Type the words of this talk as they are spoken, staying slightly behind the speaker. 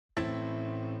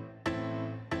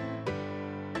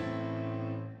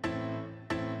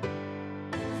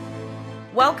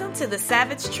Welcome to The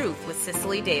Savage Truth with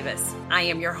Cicely Davis. I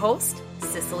am your host,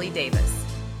 Cicely Davis.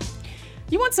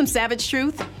 You want some savage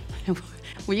truth?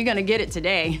 Well, you're going to get it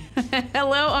today.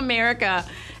 Hello, America,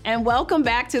 and welcome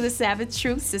back to The Savage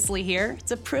Truth. Cicely here.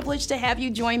 It's a privilege to have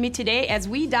you join me today as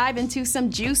we dive into some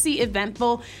juicy,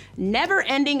 eventful,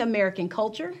 never-ending American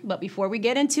culture. But before we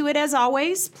get into it, as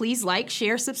always, please like,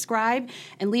 share, subscribe,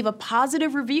 and leave a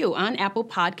positive review on Apple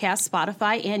Podcasts,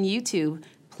 Spotify, and YouTube.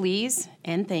 Please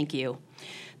and thank you.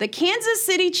 The Kansas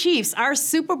City Chiefs are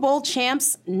Super Bowl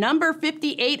champs, number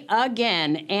 58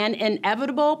 again, an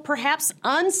inevitable, perhaps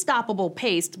unstoppable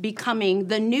pace, becoming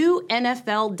the new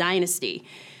NFL dynasty.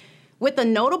 With a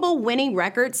notable winning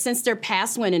record since their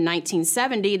past win in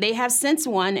 1970, they have since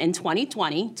won in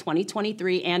 2020,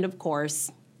 2023, and of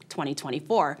course,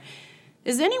 2024.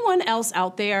 Is anyone else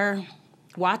out there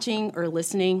watching or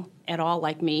listening at all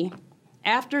like me?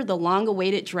 After the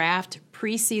long-awaited draft,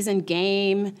 preseason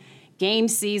game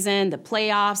season, the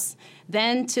playoffs,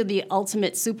 then to the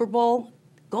ultimate Super Bowl,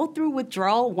 go through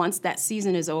withdrawal once that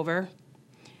season is over.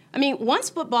 I mean,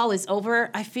 once football is over,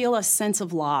 I feel a sense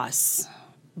of loss,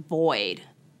 void,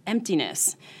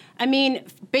 emptiness. I mean,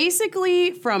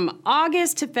 basically from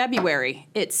August to February,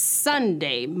 it's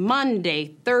Sunday,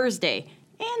 Monday, Thursday,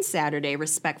 and Saturday,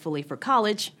 respectfully, for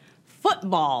college.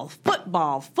 Football,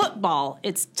 football, football.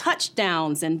 It's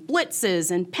touchdowns and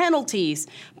blitzes and penalties,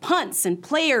 punts and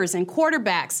players and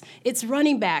quarterbacks. It's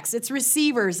running backs, it's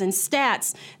receivers and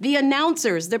stats, the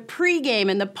announcers, the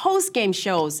pregame and the postgame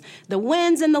shows, the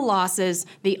wins and the losses,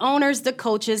 the owners, the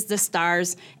coaches, the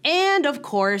stars, and of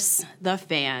course, the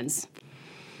fans.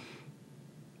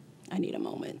 I need a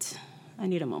moment. I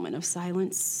need a moment of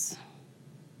silence.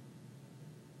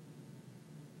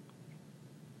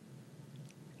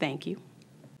 Thank you.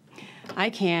 I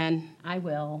can, I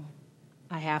will,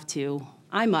 I have to,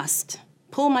 I must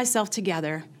pull myself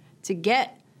together to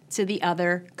get to the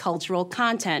other cultural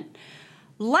content,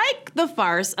 like the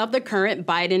farce of the current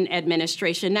Biden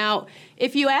administration. Now,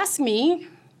 if you ask me,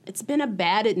 it's been a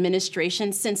bad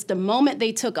administration since the moment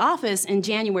they took office in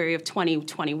January of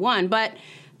 2021, but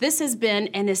this has been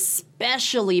an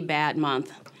especially bad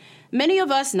month. Many of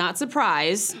us not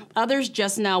surprised, others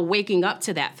just now waking up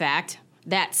to that fact,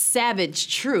 that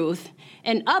savage truth,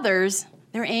 and others,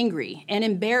 they're angry and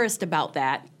embarrassed about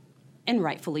that, and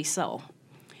rightfully so.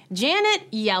 Janet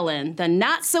Yellen, the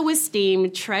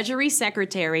not-so-esteemed Treasury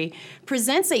Secretary,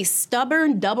 presents a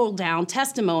stubborn double-down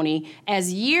testimony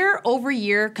as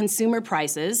year-over-year consumer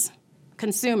prices,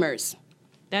 consumers,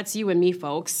 that's you and me,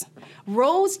 folks,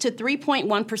 rose to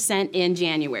 3.1% in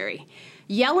January.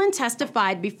 Yellen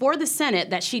testified before the Senate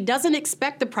that she doesn't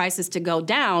expect the prices to go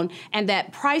down and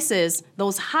that prices,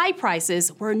 those high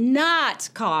prices, were not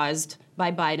caused by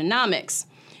Bidenomics.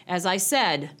 As I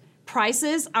said,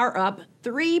 prices are up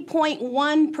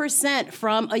 3.1%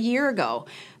 from a year ago.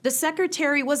 The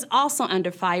secretary was also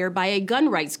under fire by a gun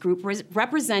rights group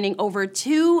representing over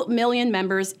 2 million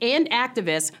members and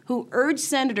activists who urged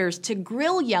senators to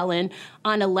grill Yellen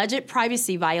on alleged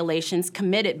privacy violations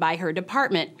committed by her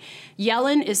department.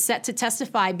 Yellen is set to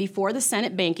testify before the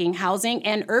Senate Banking, Housing,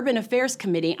 and Urban Affairs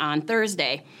Committee on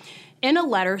Thursday. In a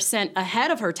letter sent ahead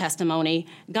of her testimony,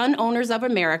 Gun Owners of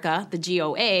America, the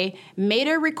GOA, made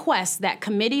a request that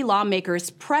committee lawmakers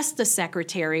press the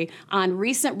secretary on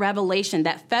recent revelation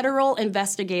that federal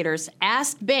investigators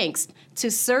asked banks to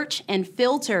search and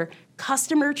filter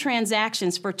customer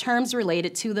transactions for terms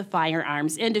related to the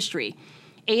firearms industry.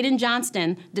 Aidan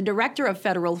Johnston, the Director of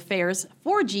Federal Affairs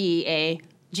for GOA,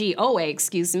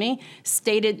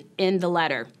 stated in the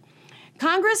letter,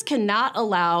 Congress cannot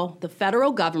allow the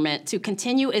federal government to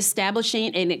continue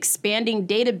establishing and expanding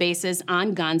databases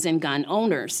on guns and gun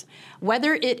owners.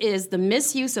 Whether it is the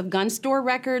misuse of gun store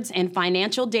records and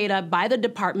financial data by the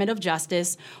Department of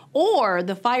Justice or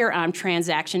the firearm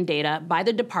transaction data by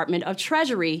the Department of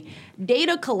Treasury,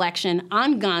 data collection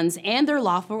on guns and their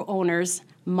lawful owners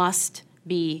must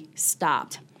be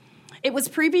stopped. It was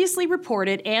previously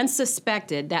reported and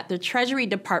suspected that the Treasury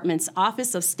Department's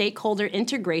Office of Stakeholder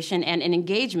Integration and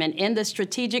Engagement in the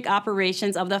strategic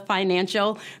operations of the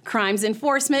Financial Crimes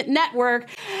Enforcement Network,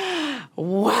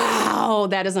 wow,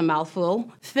 that is a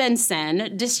mouthful,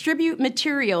 FinCEN, distribute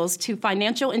materials to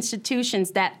financial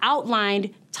institutions that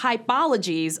outlined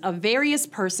typologies of various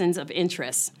persons of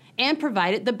interest and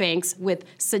provided the banks with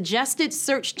suggested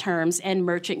search terms and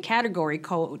merchant category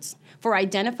codes for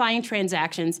identifying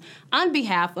transactions on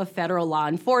behalf of federal law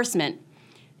enforcement.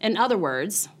 In other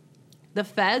words, the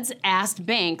feds asked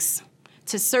banks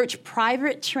to search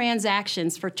private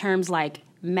transactions for terms like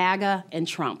MAGA and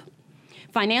Trump.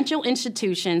 Financial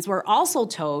institutions were also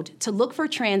told to look for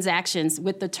transactions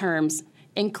with the terms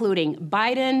including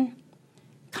Biden,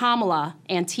 Kamala,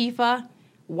 Antifa,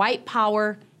 White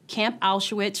Power, Camp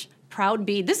Auschwitz, Proud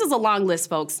B. This is a long list,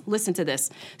 folks. Listen to this.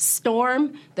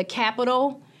 Storm, the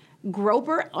Capitol,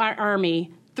 Groper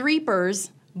Army,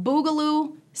 Threepers,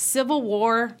 Boogaloo, Civil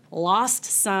War, Lost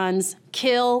Sons,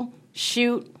 Kill,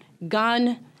 Shoot,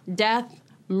 Gun, Death,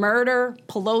 Murder,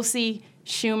 Pelosi,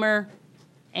 Schumer,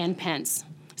 and Pence.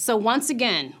 So once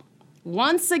again,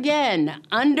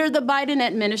 under the Biden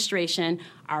administration,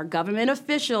 our government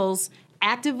officials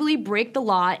actively break the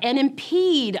law and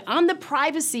impede on the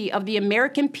privacy of the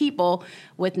American people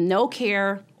with no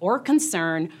care or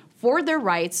concern for their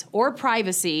rights or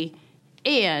privacy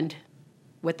and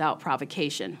without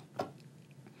provocation.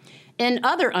 In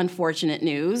other unfortunate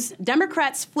news,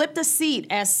 Democrats flipped a seat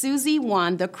as Susie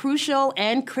won the crucial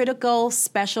and critical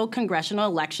special congressional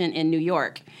election in New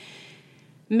York.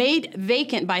 Made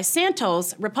vacant by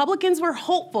Santos, Republicans were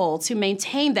hopeful to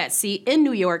maintain that seat in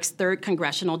New York's 3rd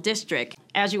congressional district.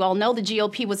 As you all know, the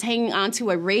GOP was hanging on to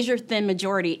a razor-thin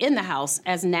majority in the House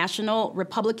as national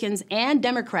Republicans and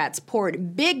Democrats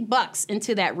poured big bucks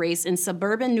into that race in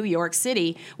suburban New York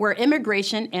City, where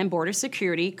immigration and border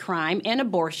security, crime, and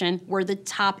abortion were the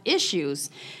top issues,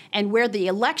 and where the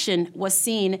election was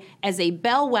seen as a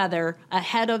bellwether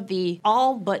ahead of the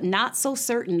all but not so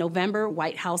certain November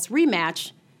White House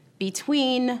rematch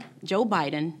between Joe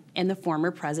Biden and the former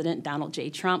President Donald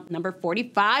J. Trump. Number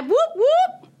 45, whoop,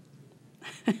 whoop.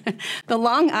 The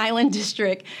Long Island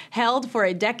district, held for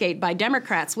a decade by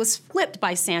Democrats, was flipped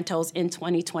by Santos in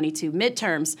 2022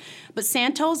 midterms. But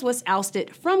Santos was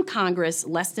ousted from Congress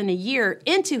less than a year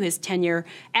into his tenure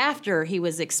after he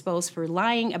was exposed for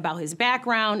lying about his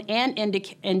background and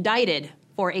indicted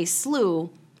for a slew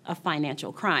of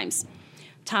financial crimes.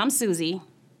 Tom Suozzi,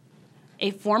 a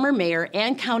former mayor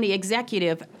and county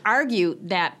executive, argued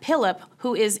that Pillip,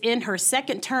 who is in her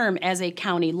 2nd term as a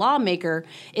county lawmaker,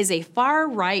 is a far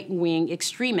right-wing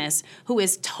extremist who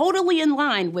is totally in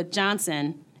line with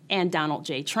Johnson and Donald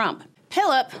J. Trump.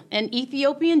 Pillip, an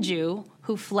Ethiopian Jew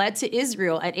who fled to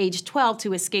Israel at age 12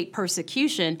 to escape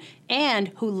persecution and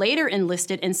who later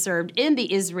enlisted and served in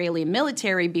the Israeli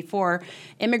military before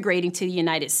immigrating to the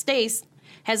United States,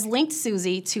 has linked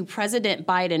Suozzi to President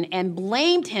Biden and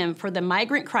blamed him for the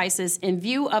migrant crisis in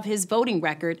view of his voting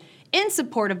record in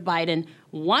support of Biden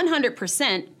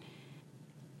 100%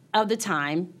 of the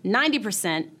time,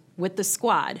 90% with the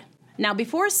squad. Now,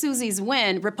 before Suozzi's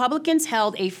win, Republicans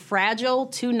held a fragile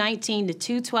 219 to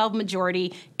 212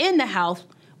 majority in the House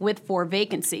with 4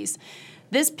 vacancies.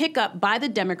 This pickup by the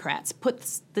Democrats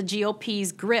puts the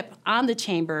GOP's grip on the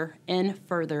chamber in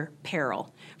further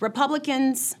peril.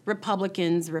 Republicans.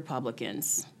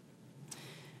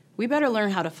 We better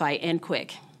learn how to fight, and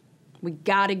quick. We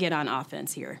got to get on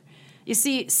offense here. You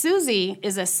see, Suozzi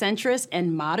is a centrist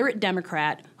and moderate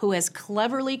Democrat who has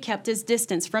cleverly kept his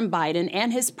distance from Biden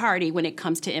and his party when it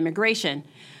comes to immigration.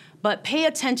 But pay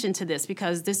attention to this,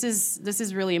 because this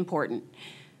is really important.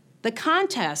 The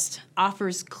contest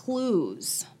offers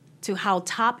clues to how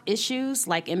top issues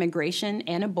like immigration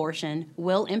and abortion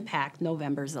will impact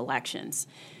November's elections.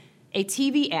 A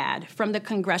TV ad from the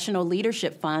Congressional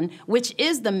Leadership Fund, which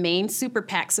is the main super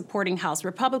PAC supporting House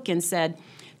Republicans, said,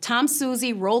 Tom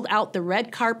Suozzi rolled out the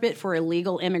red carpet for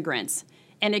illegal immigrants.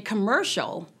 And a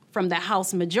commercial from the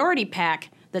House Majority PAC,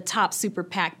 the top super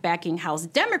PAC backing House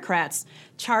Democrats,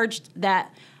 charged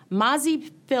that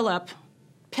Mazi Pillip,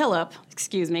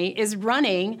 is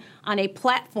running on a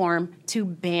platform to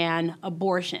ban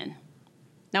abortion.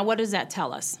 Now, what does that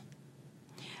tell us?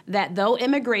 That though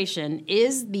immigration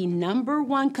is the number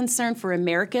one concern for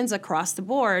Americans across the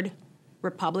board,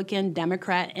 Republican,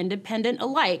 Democrat, Independent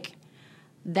alike,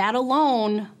 that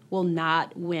alone will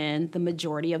not win the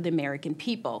majority of the American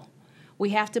people.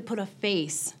 We have to put a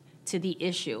face to the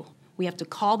issue. We have to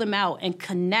call them out and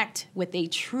connect with a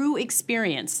true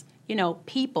experience.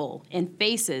 People and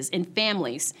faces and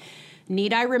families.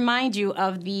 Need I remind you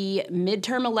of the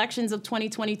midterm elections of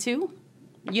 2022?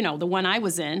 The one I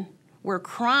was in, where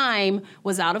crime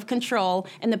was out of control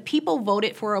and the people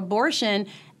voted for abortion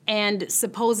and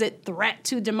supposed threat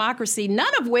to democracy,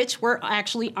 none of which were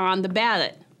actually on the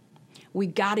ballot. We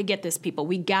got to get this, people.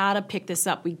 We got to pick this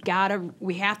up. We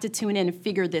have to tune in and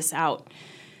figure this out.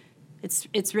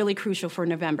 It's really crucial for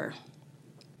November.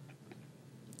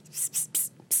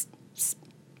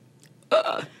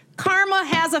 Karma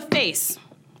has a face.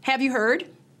 Have you heard?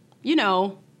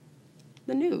 The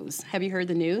news. Have you heard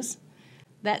the news?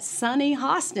 That Sunny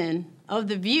Hostin of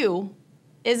The View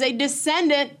is a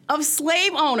descendant of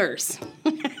slave owners.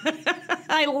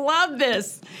 I love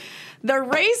this. The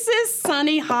racist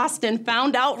Sunny Hostin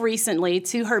found out recently,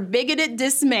 to her bigoted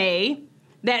dismay,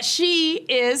 that she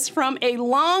is from a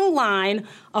long line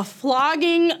of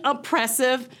flogging,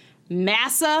 oppressive,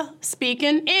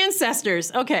 Massa-speaking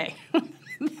ancestors. Okay,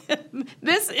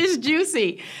 this is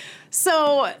juicy.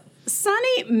 So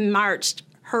Sunny marched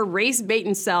her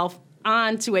race-baiting self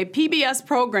onto a PBS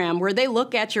program where they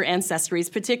look at your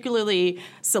ancestries, particularly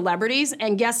celebrities,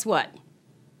 and guess what?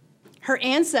 Her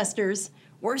ancestors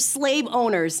were slave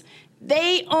owners.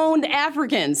 They owned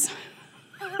Africans.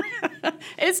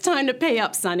 It's time to pay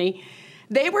up, Sunny.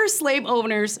 They were slave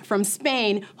owners from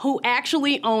Spain who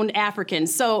actually owned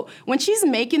Africans. So when she's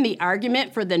making the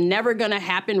argument for the never gonna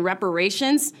happen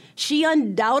reparations, she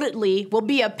undoubtedly will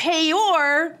be a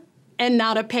payor and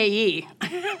not a payee.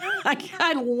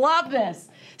 I love this.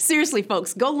 Seriously,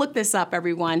 folks, go look this up,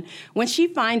 everyone. When she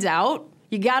finds out,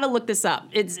 you gotta look this up.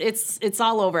 It's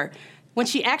all over. When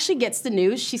she actually gets the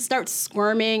news, she starts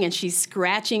squirming and she's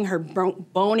scratching her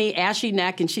bony, ashy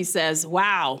neck, and she says,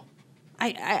 "Wow,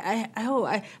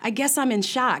 I guess I'm in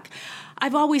shock.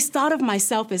 I've always thought of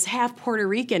myself as half Puerto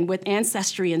Rican with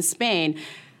ancestry in Spain.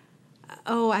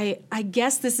 Oh, I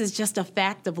guess this is just a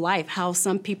fact of life, how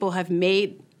some people have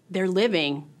made their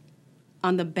living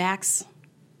on the backs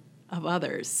of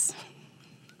others."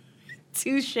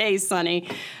 Touché, Sunny.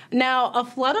 Now, a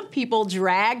flood of people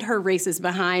dragged her racist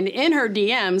behind in her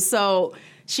DMs, so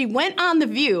she went on The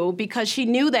View because she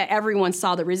knew that everyone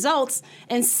saw the results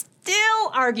and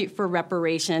still argued for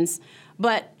reparations,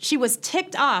 but she was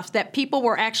ticked off that people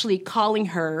were actually calling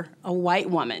her a white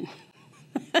woman.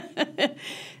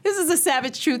 This is a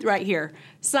savage truth right here.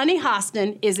 Sunny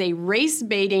Hostin is a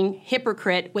race-baiting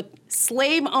hypocrite with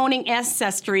slave-owning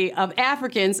ancestry of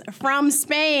Africans from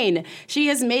Spain. She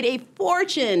has made a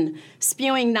fortune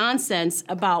spewing nonsense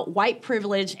about white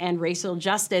privilege and racial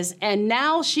justice, and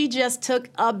now she just took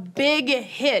a big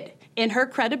hit in her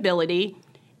credibility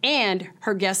and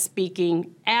her guest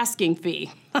speaking asking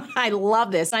fee. I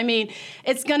love this. I mean,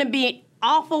 it's going to be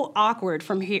awful awkward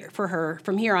from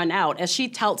here on out as she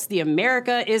touts the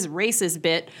America is racist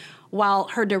bit while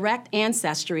her direct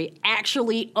ancestry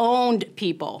actually owned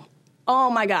people. Oh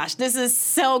my gosh, this is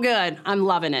so good. I'm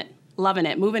loving it. Loving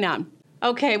it. Moving on.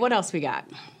 Okay, what else we got?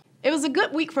 It was a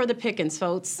good week for the pickings,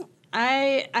 folks.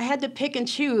 I had to pick and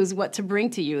choose what to bring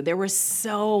to you. There was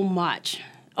so much.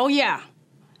 Oh yeah.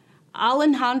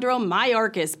 Alejandro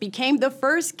Mayorkas became the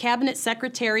first cabinet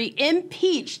secretary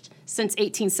impeached since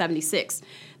 1876.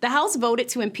 The House voted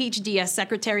to impeach DS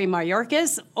Secretary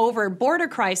Mayorkas over border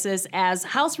crisis as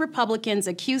House Republicans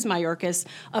accused Mayorkas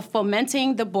of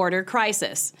fomenting the border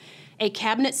crisis. A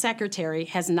cabinet secretary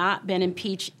has not been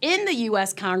impeached in the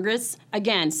U.S. Congress,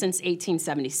 again, since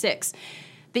 1876.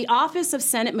 The office of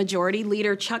Senate Majority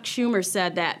Leader Chuck Schumer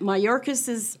said that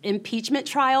Mayorkas' impeachment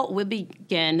trial will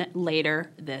begin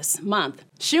later this month.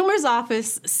 Schumer's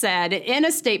office said in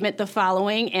a statement the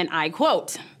following, and I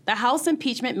quote, "The House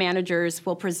impeachment managers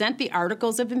will present the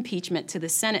articles of impeachment to the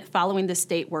Senate following the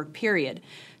state work period.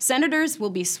 Senators will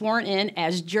be sworn in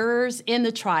as jurors in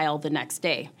the trial the next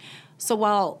day." So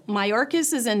while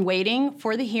Mayorkas is in waiting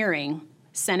for the hearing,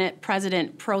 Senate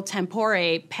President pro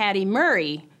tempore Patty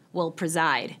Murray will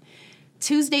preside.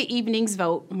 Tuesday evening's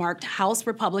vote marked House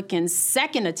Republicans'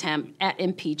 second attempt at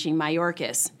impeaching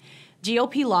Mayorkas.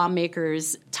 GOP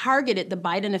lawmakers targeted the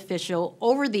Biden official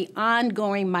over the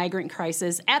ongoing migrant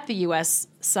crisis at the U.S.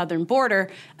 southern border,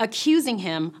 accusing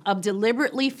him of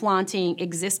deliberately flaunting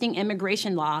existing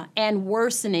immigration law and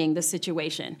worsening the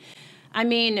situation. I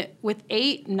mean, with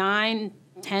 8, 9,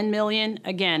 10 million,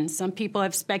 again, some people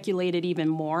have speculated even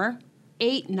more,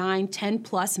 8, 9, 10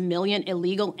 plus million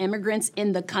illegal immigrants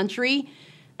in the country,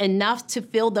 enough to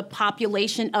fill the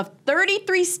population of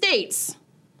 33 states.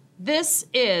 This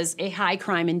is a high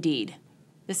crime indeed.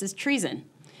 This is treason.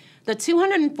 The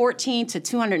 214 to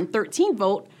 213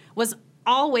 vote was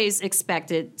always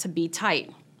expected to be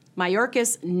tight.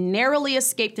 Mayorkas narrowly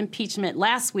escaped impeachment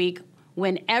last week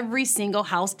when every single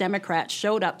House Democrat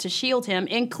showed up to shield him,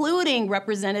 including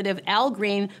Representative Al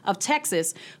Green of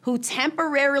Texas, who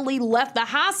temporarily left the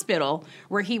hospital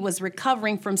where he was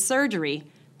recovering from surgery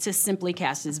to simply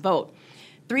cast his vote.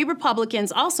 3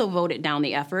 Republicans also voted down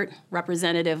the effort: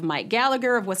 Representative Mike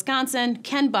Gallagher of Wisconsin,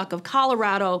 Ken Buck of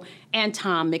Colorado, and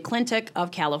Tom McClintock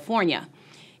of California.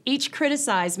 Each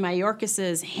criticized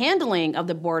Mayorkas' handling of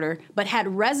the border, but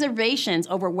had reservations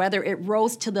over whether it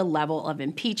rose to the level of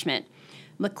impeachment.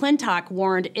 McClintock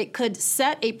warned it could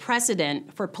set a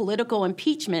precedent for political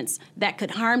impeachments that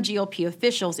could harm GOP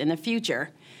officials in the future.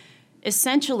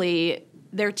 Essentially,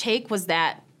 their take was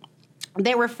that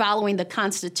they were following the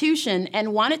Constitution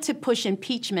and wanted to push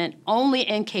impeachment only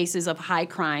in cases of high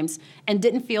crimes and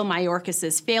didn't feel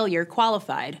Mayorkas' failure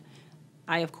qualified.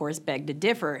 I, of course, beg to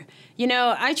differ.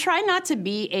 I try not to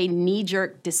be a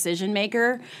knee-jerk decision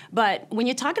maker, but when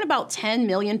you're talking about 10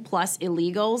 million plus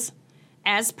illegals,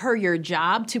 as per your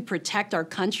job to protect our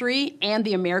country and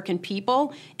the American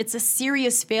people, it's a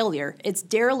serious failure. It's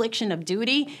dereliction of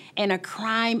duty and a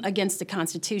crime against the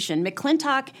Constitution.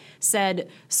 McClintock said,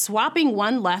 swapping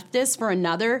one leftist for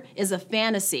another is a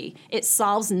fantasy. It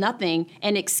solves nothing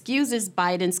and excuses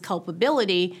Biden's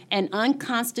culpability and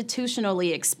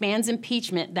unconstitutionally expands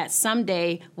impeachment that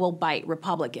someday will bite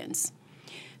Republicans.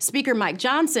 Speaker Mike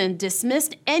Johnson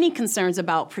dismissed any concerns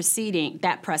about preceding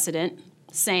that precedent,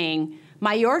 saying,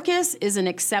 Mayorkas is an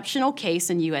exceptional case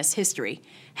in U.S. history,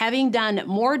 having done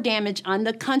more damage on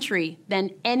the country than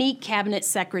any cabinet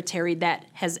secretary that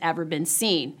has ever been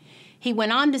seen. He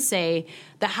went on to say,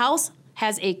 the House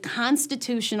has a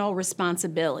constitutional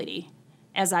responsibility.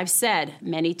 As I've said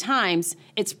many times,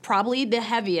 it's probably the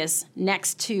heaviest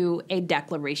next to a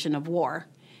declaration of war.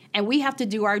 And we have to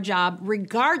do our job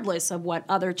regardless of what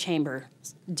other chambers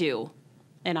do.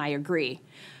 And I agree.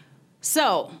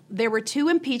 So, there were 2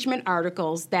 impeachment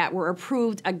articles that were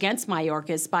approved against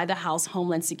Mayorkas by the House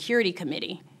Homeland Security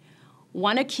Committee.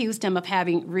 One accused him of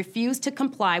having refused to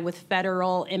comply with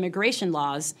federal immigration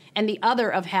laws, and the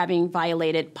other of having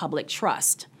violated public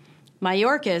trust.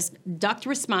 Mayorkas ducked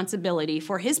responsibility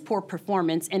for his poor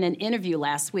performance in an interview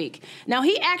last week. Now,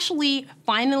 he actually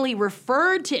finally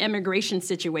referred to immigration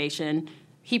situation.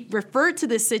 He referred to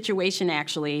this situation,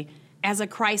 actually, as a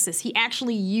crisis. He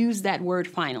actually used that word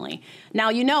finally. Now,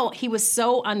 he was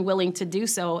so unwilling to do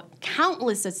so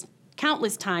countless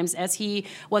times as he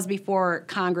was before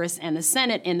Congress and the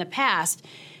Senate in the past.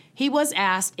 He was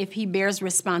asked if he bears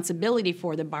responsibility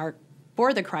for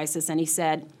the crisis, and he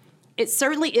said, it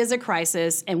certainly is a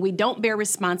crisis, and we don't bear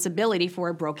responsibility for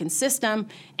a broken system,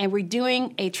 and we're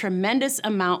doing a tremendous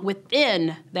amount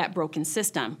within that broken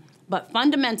system. But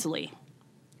fundamentally,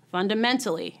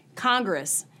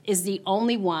 Congress is the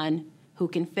only one who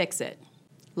can fix it.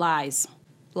 Lies.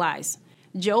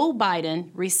 Joe Biden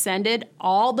rescinded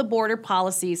all the border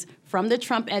policies from the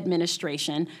Trump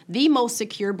administration, the most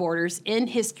secure borders in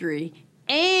history,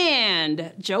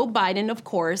 and Joe Biden, of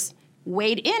course,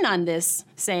 weighed in on this,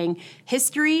 saying,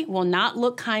 history will not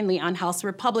look kindly on House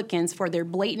Republicans for their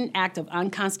blatant act of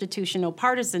unconstitutional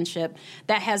partisanship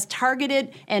that has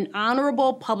targeted an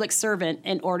honorable public servant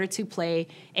in order to play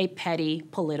a petty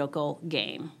political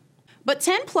game. But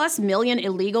 10 plus million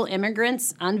illegal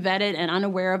immigrants, unvetted and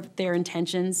unaware of their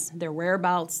intentions, their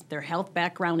whereabouts, their health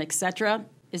background, etc.,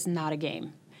 is not a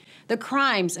game. The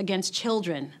crimes against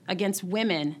children, against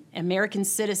women, American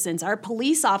citizens, our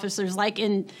police officers, like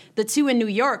in the 2 in New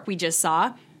York we just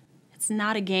saw, it's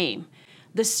not a game.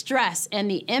 The stress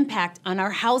and the impact on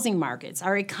our housing markets,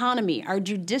 our economy, our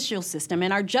judicial system,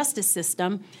 and our justice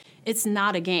system, it's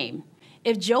not a game.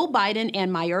 If Joe Biden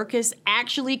and Mayorkas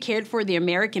actually cared for the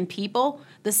American people,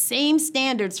 the same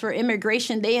standards for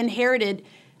immigration they inherited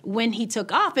when he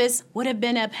took office would have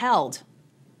been upheld.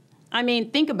 I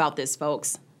mean, think about this,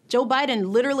 folks. Joe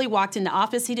Biden literally walked into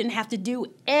office. He didn't have to do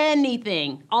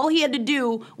anything. All he had to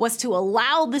do was to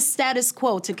allow the status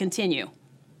quo to continue.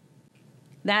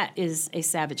 That is a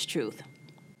savage truth.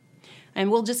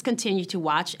 And we'll just continue to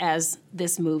watch as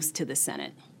this moves to the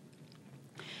Senate.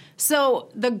 So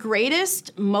the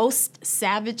greatest, most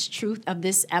savage truth of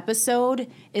this episode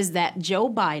is that Joe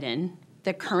Biden,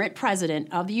 the current president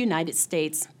of the United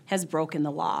States, has broken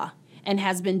the law and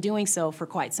has been doing so for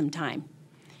quite some time.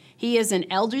 He is an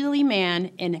elderly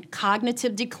man in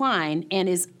cognitive decline and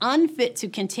is unfit to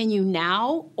continue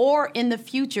now or in the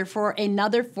future for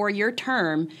another 4-year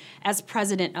term as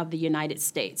president of the United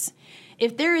States.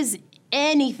 If there is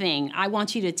anything I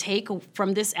want you to take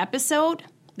from this episode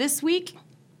this week,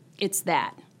 it's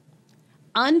that.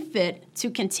 Unfit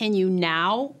to continue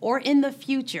now or in the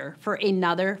future for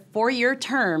another 4-year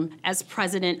term as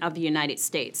president of the United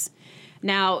States.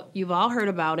 Now, you've all heard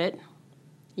about it.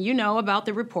 You know about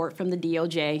the report from the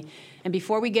DOJ. And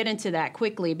before we get into that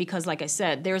quickly, because like I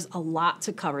said, there's a lot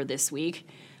to cover this week.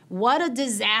 What a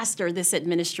disaster this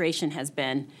administration has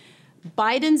been.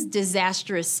 Biden's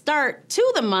disastrous start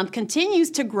to the month continues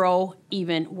to grow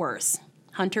even worse.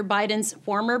 Hunter Biden's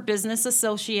former business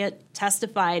associate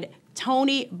testified,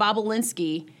 Tony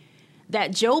Bobulinski,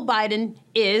 that Joe Biden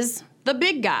is the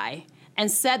big guy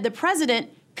and said the president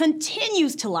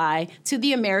continues to lie to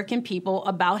the American people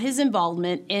about his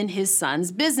involvement in his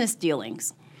son's business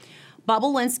dealings.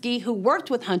 Bobulinski, who worked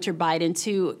with Hunter Biden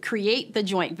to create the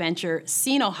joint venture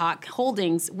Sinohawk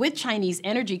Holdings with Chinese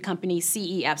energy company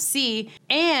CEFC,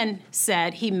 and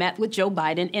said he met with Joe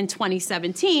Biden in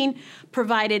 2017,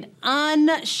 provided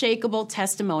unshakable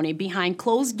testimony behind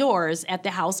closed doors at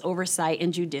the House Oversight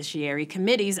and Judiciary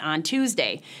Committees on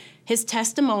Tuesday. His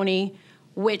testimony,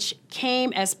 which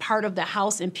came as part of the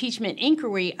House impeachment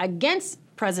inquiry against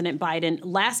President Biden,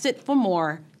 lasted for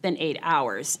more than 8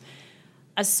 hours.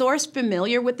 A source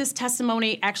familiar with this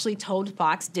testimony actually told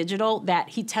Fox Digital that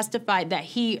he testified that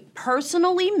he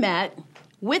personally met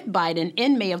with Biden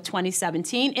in May of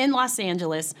 2017 in Los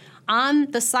Angeles on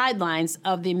the sidelines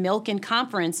of the Milken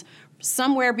Conference,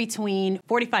 somewhere between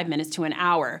 45 minutes to an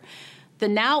hour. The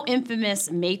now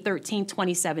infamous May 13,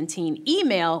 2017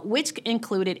 email, which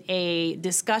included a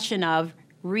discussion of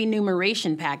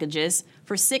remuneration packages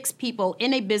for 6 people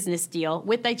in a business deal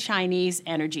with a Chinese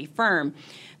energy firm.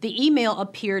 The email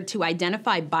appeared to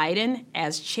identify Biden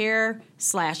as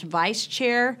chair/vice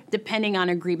chair, depending on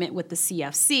agreement with the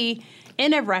CFC,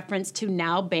 in a reference to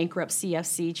now bankrupt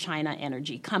CFC China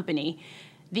Energy Company.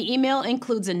 The email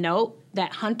includes a note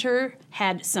that Hunter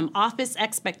had some office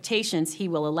expectations he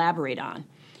will elaborate on.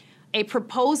 A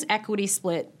proposed equity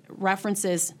split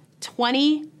references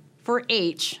 20 for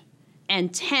H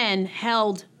and 10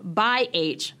 held by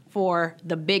H for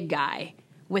the big guy,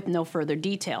 with no further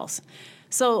details.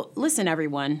 So listen,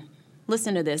 everyone,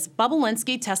 listen to this.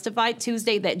 Bobulinski testified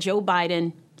Tuesday that Joe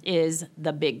Biden is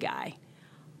the big guy.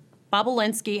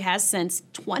 Bobulinski has since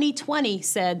 2020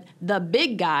 said the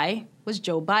big guy was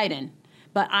Joe Biden.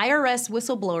 But IRS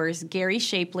whistleblowers Gary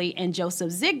Shapley and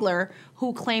Joseph Ziegler,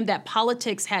 who claimed that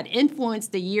politics had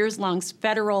influenced the years-long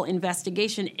federal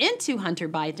investigation into Hunter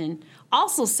Biden,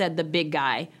 also said the big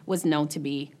guy was known to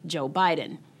be Joe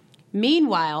Biden.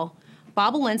 Meanwhile,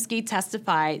 Bobulinski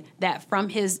testified that from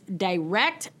his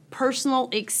direct personal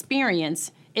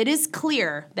experience, it is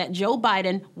clear that Joe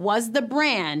Biden was the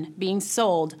brand being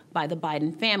sold by the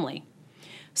Biden family.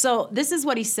 So this is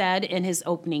what he said in his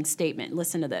opening statement.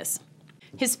 Listen to this.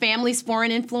 His family's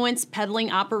foreign influence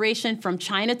peddling operation from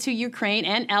China to Ukraine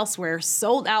and elsewhere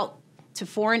sold out to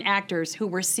foreign actors who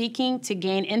were seeking to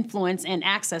gain influence and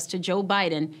access to Joe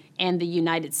Biden and the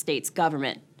United States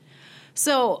government.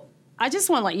 So I just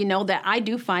want to let you know that I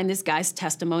do find this guy's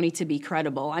testimony to be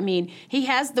credible. I mean, he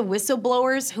has the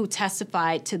whistleblowers who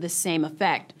testified to the same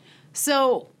effect.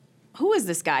 So who is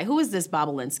this guy? Who is this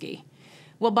Bobulinski?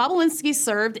 Well, Bobulinski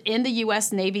served in the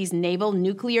U.S. Navy's Naval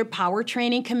Nuclear Power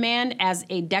Training Command as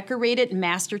a decorated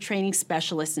Master Training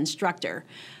Specialist instructor.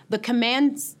 The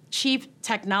command's chief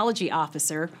technology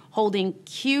officer, holding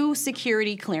Q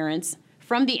security clearance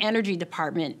from the Energy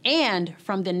Department and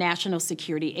from the National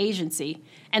Security Agency,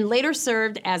 and later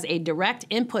served as a direct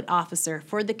input officer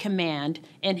for the command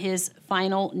in his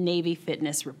final Navy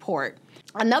fitness report.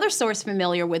 Another source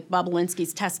familiar with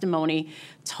Bobulinski's testimony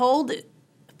told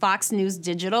Fox News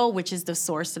Digital, which is the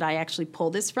source that I actually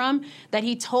pulled this from, that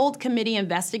he told committee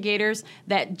investigators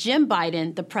that Jim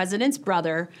Biden, the president's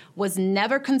brother, was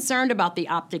never concerned about the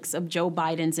optics of Joe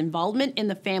Biden's involvement in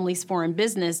the family's foreign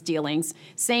business dealings,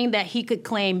 saying that he could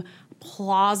claim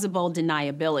plausible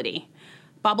deniability.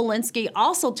 Bobulinski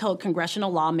also told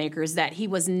congressional lawmakers that he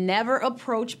was never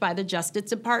approached by the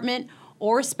Justice Department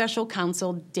or Special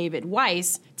Counsel David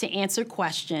Weiss to answer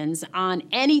questions on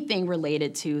anything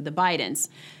related to the Bidens.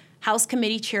 House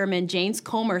Committee Chairman James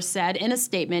Comer said in a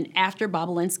statement after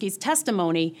Bobulinski's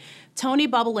testimony, Tony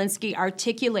Bobulinski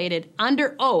articulated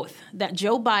under oath that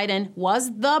Joe Biden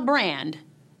was the brand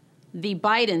the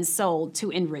Bidens sold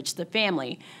to enrich the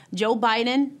family. Joe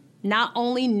Biden not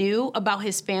only knew about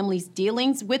his family's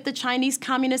dealings with the Chinese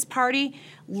Communist Party,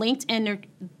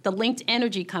 the linked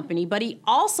energy company, but he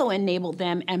also enabled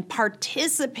them and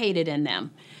participated in them.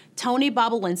 Tony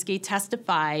Bobulinski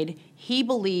testified he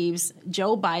believes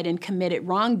Joe Biden committed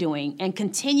wrongdoing and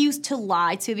continues to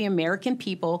lie to the American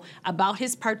people about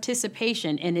his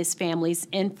participation in his family's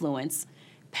influence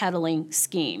peddling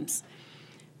schemes.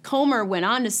 Comer went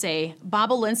on to say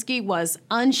Bobulinski was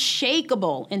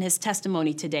unshakable in his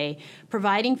testimony today,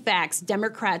 providing facts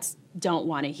Democrats don't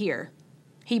want to hear.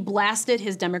 He blasted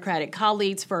his Democratic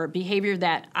colleagues for behavior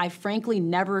that I've frankly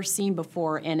never seen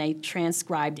before in a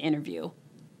transcribed interview.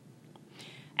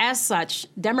 As such,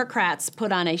 Democrats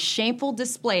put on a shameful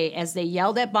display as they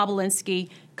yelled at Bobulinski,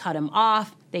 cut him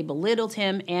off, they belittled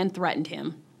him, and threatened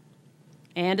him.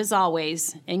 And as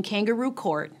always, in kangaroo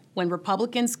court, when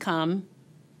Republicans come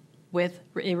with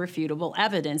irrefutable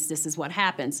evidence. This is what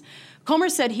happens. Comer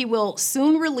said he will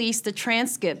soon release the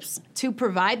transcripts to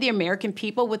provide the American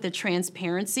people with the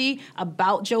transparency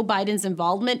about Joe Biden's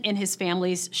involvement in his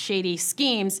family's shady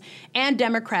schemes and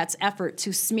Democrats' effort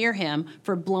to smear him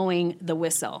for blowing the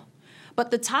whistle. But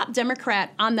the top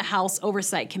Democrat on the House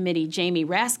Oversight Committee, Jamie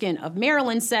Raskin of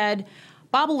Maryland, said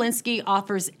Bobulinski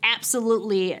offers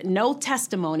absolutely no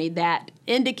testimony that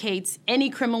indicates any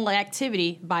criminal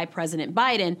activity by President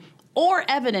Biden or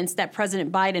evidence that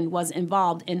President Biden was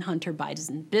involved in Hunter Biden's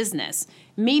business.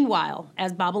 Meanwhile,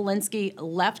 as Bobulinski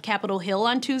left Capitol Hill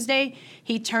on Tuesday,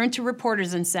 he turned to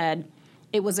reporters and said,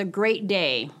 "It was a great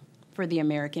day for the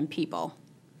American people."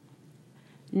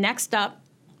 Next up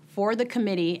for the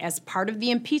committee as part of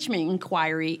the impeachment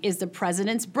inquiry is the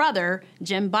president's brother,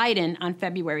 Jim Biden, on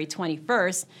February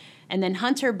 21st, and then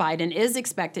Hunter Biden is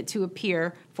expected to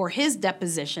appear for his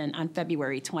deposition on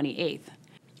February 28th.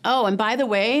 Oh, and by the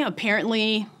way,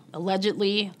 apparently,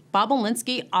 allegedly,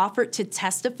 Bobulinski offered to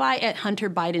testify at Hunter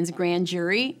Biden's grand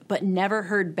jury, but never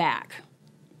heard back.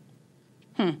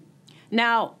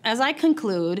 Now, as I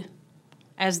conclude,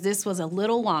 as this was a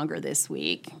little longer this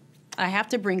week, I have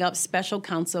to bring up Special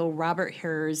Counsel Robert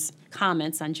Hur's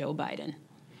comments on Joe Biden.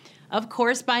 Of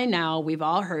course, by now, we've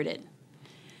all heard it.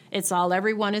 It's all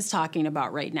everyone is talking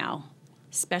about right now.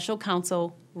 Special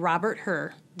Counsel Robert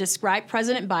Hur described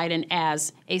President Biden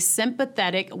as a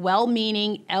sympathetic,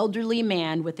 well-meaning, elderly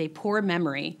man with a poor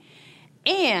memory,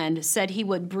 and said he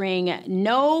would bring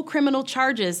no criminal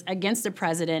charges against the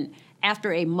president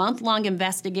after a month-long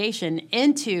investigation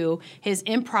into his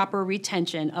improper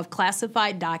retention of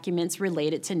classified documents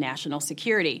related to national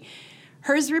security.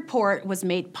 Hur's report was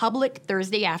made public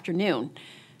Thursday afternoon.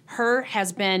 Hur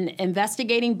has been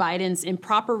investigating Biden's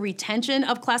improper retention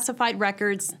of classified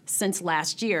records since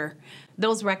last year.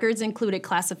 Those records included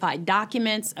classified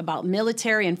documents about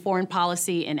military and foreign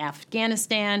policy in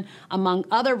Afghanistan, among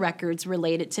other records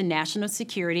related to national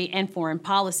security and foreign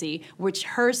policy, which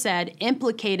Hur said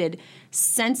implicated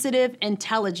sensitive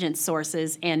intelligence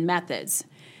sources and methods.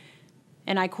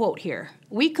 And I quote here,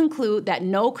 "We conclude that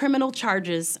no criminal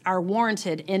charges are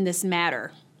warranted in this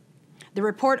matter." The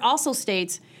report also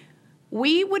states,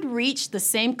 "We would reach the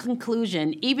same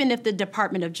conclusion even if the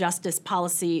Department of Justice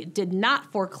policy did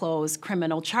not foreclose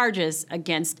criminal charges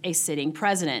against a sitting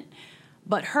president."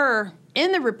 But Hur,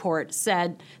 in the report,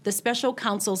 said the special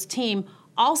counsel's team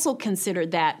also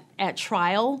considered that at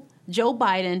trial, Joe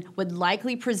Biden would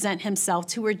likely present himself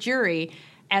to a jury,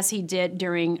 as he did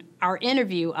during our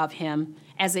interview of him,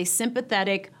 as a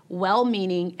sympathetic,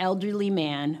 well-meaning elderly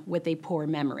man with a poor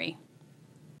memory.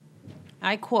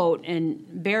 I quote, and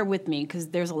bear with me because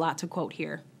there's a lot to quote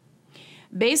here.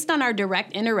 "Based on our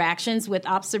direct interactions with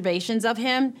observations of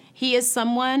him, he is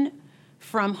someone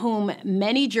from whom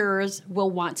many jurors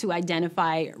will want to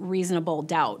identify reasonable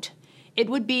doubt. It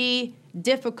would be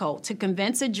difficult to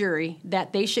convince a jury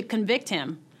that they should convict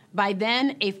him, by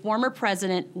then a former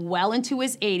president well into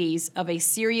his 80s, of a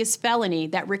serious felony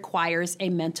that requires a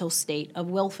mental state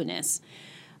of willfulness.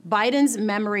 Biden's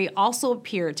memory also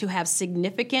appeared to have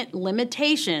significant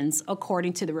limitations,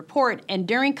 according to the report, and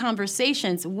during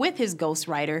conversations with his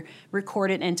ghostwriter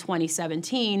recorded in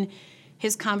 2017,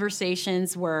 his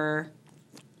conversations were,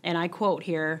 and I quote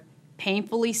here,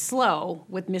 painfully slow,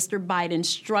 with Mr. Biden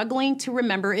struggling to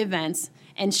remember events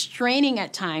and straining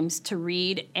at times to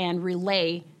read and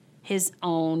relay his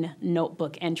own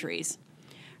notebook entries."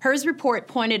 Hur's report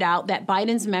pointed out that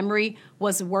Biden's memory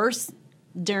was worse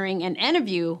during an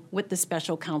interview with the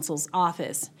special counsel's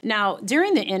office. Now,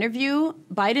 during the interview,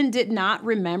 Biden did not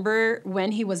remember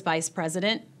when he was vice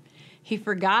president. He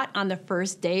forgot on the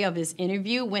first day of his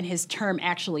interview when his term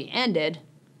actually ended.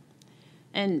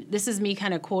 And this is me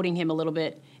kind of quoting him a little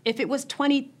bit. "If it was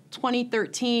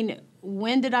 2013,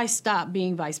 when did I stop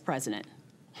being vice president?"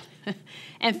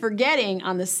 And forgetting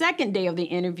on the second day of the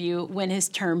interview when his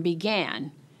term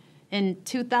began. "In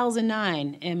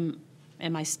 2009,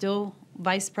 am I still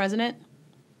vice president?"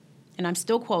 And I'm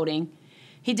still quoting,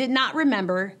 "He did not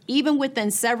remember, even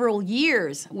within several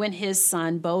years, when his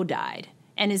son Beau died.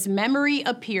 And his memory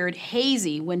appeared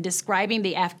hazy when describing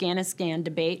the Afghanistan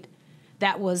debate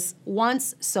that was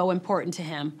once so important to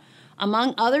him.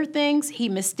 Among other things, he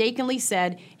mistakenly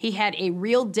said he had a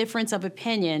real difference of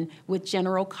opinion with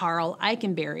General Carl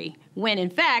Eikenberry, when in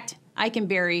fact,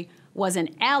 Eikenberry was an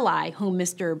ally whom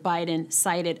Mr. Biden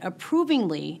cited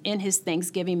approvingly in his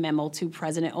Thanksgiving memo to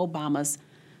President Obama's,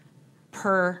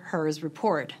 per Hur's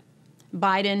report.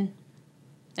 Biden,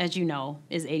 as you know,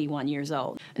 is 81 years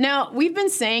old. Now, we've been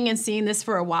saying and seeing this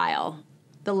for a while.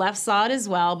 The left saw it as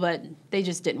well, but they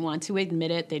just didn't want to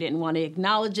admit it. They didn't want to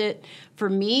acknowledge it. For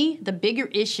me, the bigger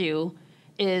issue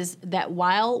is that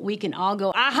while we can all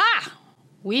go, aha,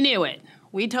 we knew it,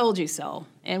 we told you so,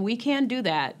 and we can't do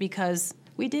that because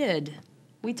we did.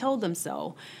 We told them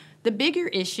so. The bigger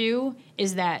issue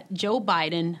is that Joe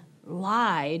Biden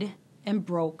lied and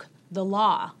broke the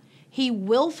law. He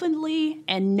willfully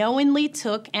and knowingly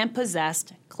took and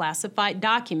possessed classified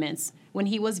documents when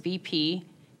he was VP,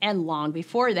 and long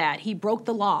before that, he broke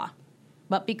the law.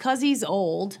 But because he's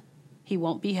old, he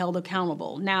won't be held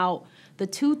accountable. Now, the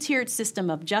two-tiered system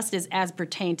of justice as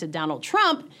pertained to Donald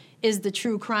Trump is the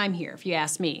true crime here, if you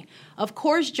ask me. Of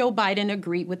course, Joe Biden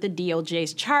agreed with the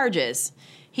DOJ's charges.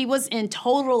 He was in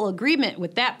total agreement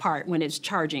with that part when it's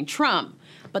charging Trump.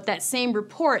 But that same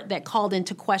report that called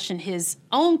into question his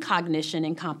own cognition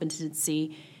and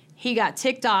competency, he got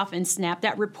ticked off and snapped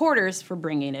at reporters for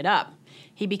bringing it up.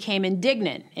 He became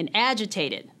indignant and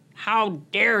agitated. How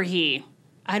dare he?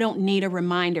 I don't need a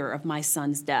reminder of my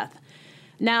son's death.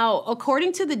 Now,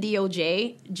 according to the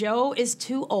DOJ, Joe is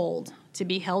too old to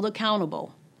be held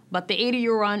accountable. But the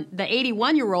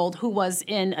 81-year-old who was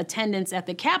in attendance at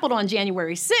the Capitol on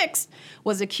January 6th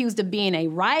was accused of being a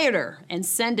rioter and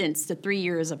sentenced to 3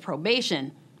 years of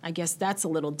probation. I guess that's a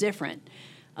little different.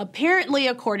 Apparently,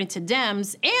 according to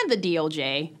Dems and the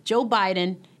DOJ, Joe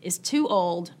Biden is too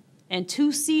old and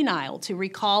too senile to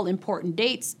recall important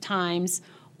dates, times,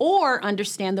 or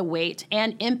understand the weight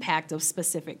and impact of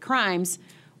specific crimes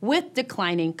with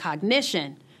declining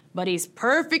cognition. But he's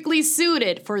perfectly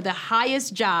suited for the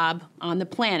highest job on the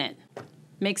planet.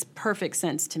 Makes perfect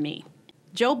sense to me.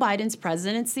 Joe Biden's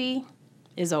presidency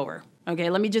is over. Okay,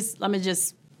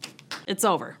 it's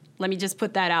over. Let me just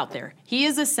put that out there. He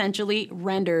is essentially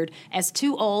rendered as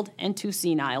too old and too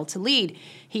senile to lead.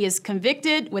 He is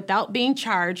convicted without being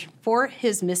charged for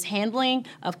his mishandling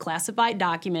of classified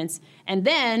documents, and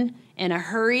then, in a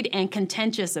hurried and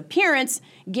contentious appearance,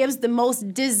 gives the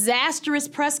most disastrous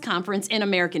press conference in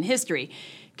American history.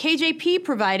 KJP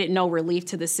provided no relief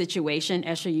to the situation,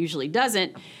 as she usually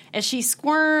doesn't, as she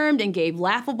squirmed and gave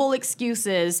laughable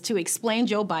excuses to explain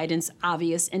Joe Biden's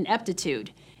obvious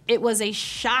ineptitude. It was a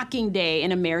shocking day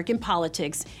in American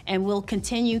politics and will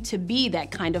continue to be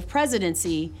that kind of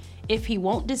presidency if he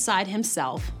won't decide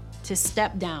himself to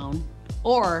step down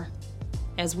or,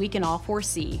 as we can all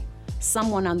foresee,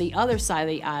 someone on the other side of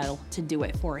the aisle to do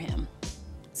it for him.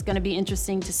 It's going to be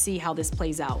interesting to see how this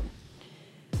plays out.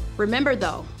 Remember,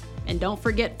 though, and don't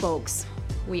forget, folks,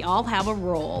 we all have a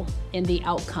role in the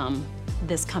outcome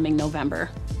this coming November.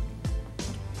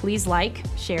 Please like,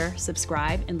 share,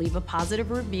 subscribe, and leave a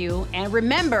positive review. And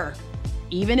remember,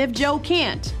 even if Joe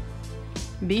can't,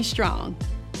 be strong,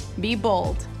 be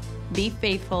bold, be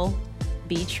faithful,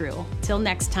 be true. Till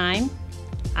next time,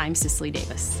 I'm Cicely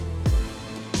Davis.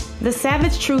 The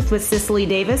Savage Truth with Cicely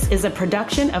Davis is a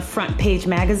production of Front Page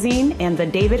Magazine and the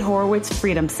David Horowitz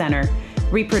Freedom Center.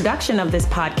 Reproduction of this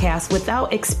podcast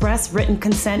without express written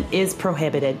consent is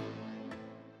prohibited.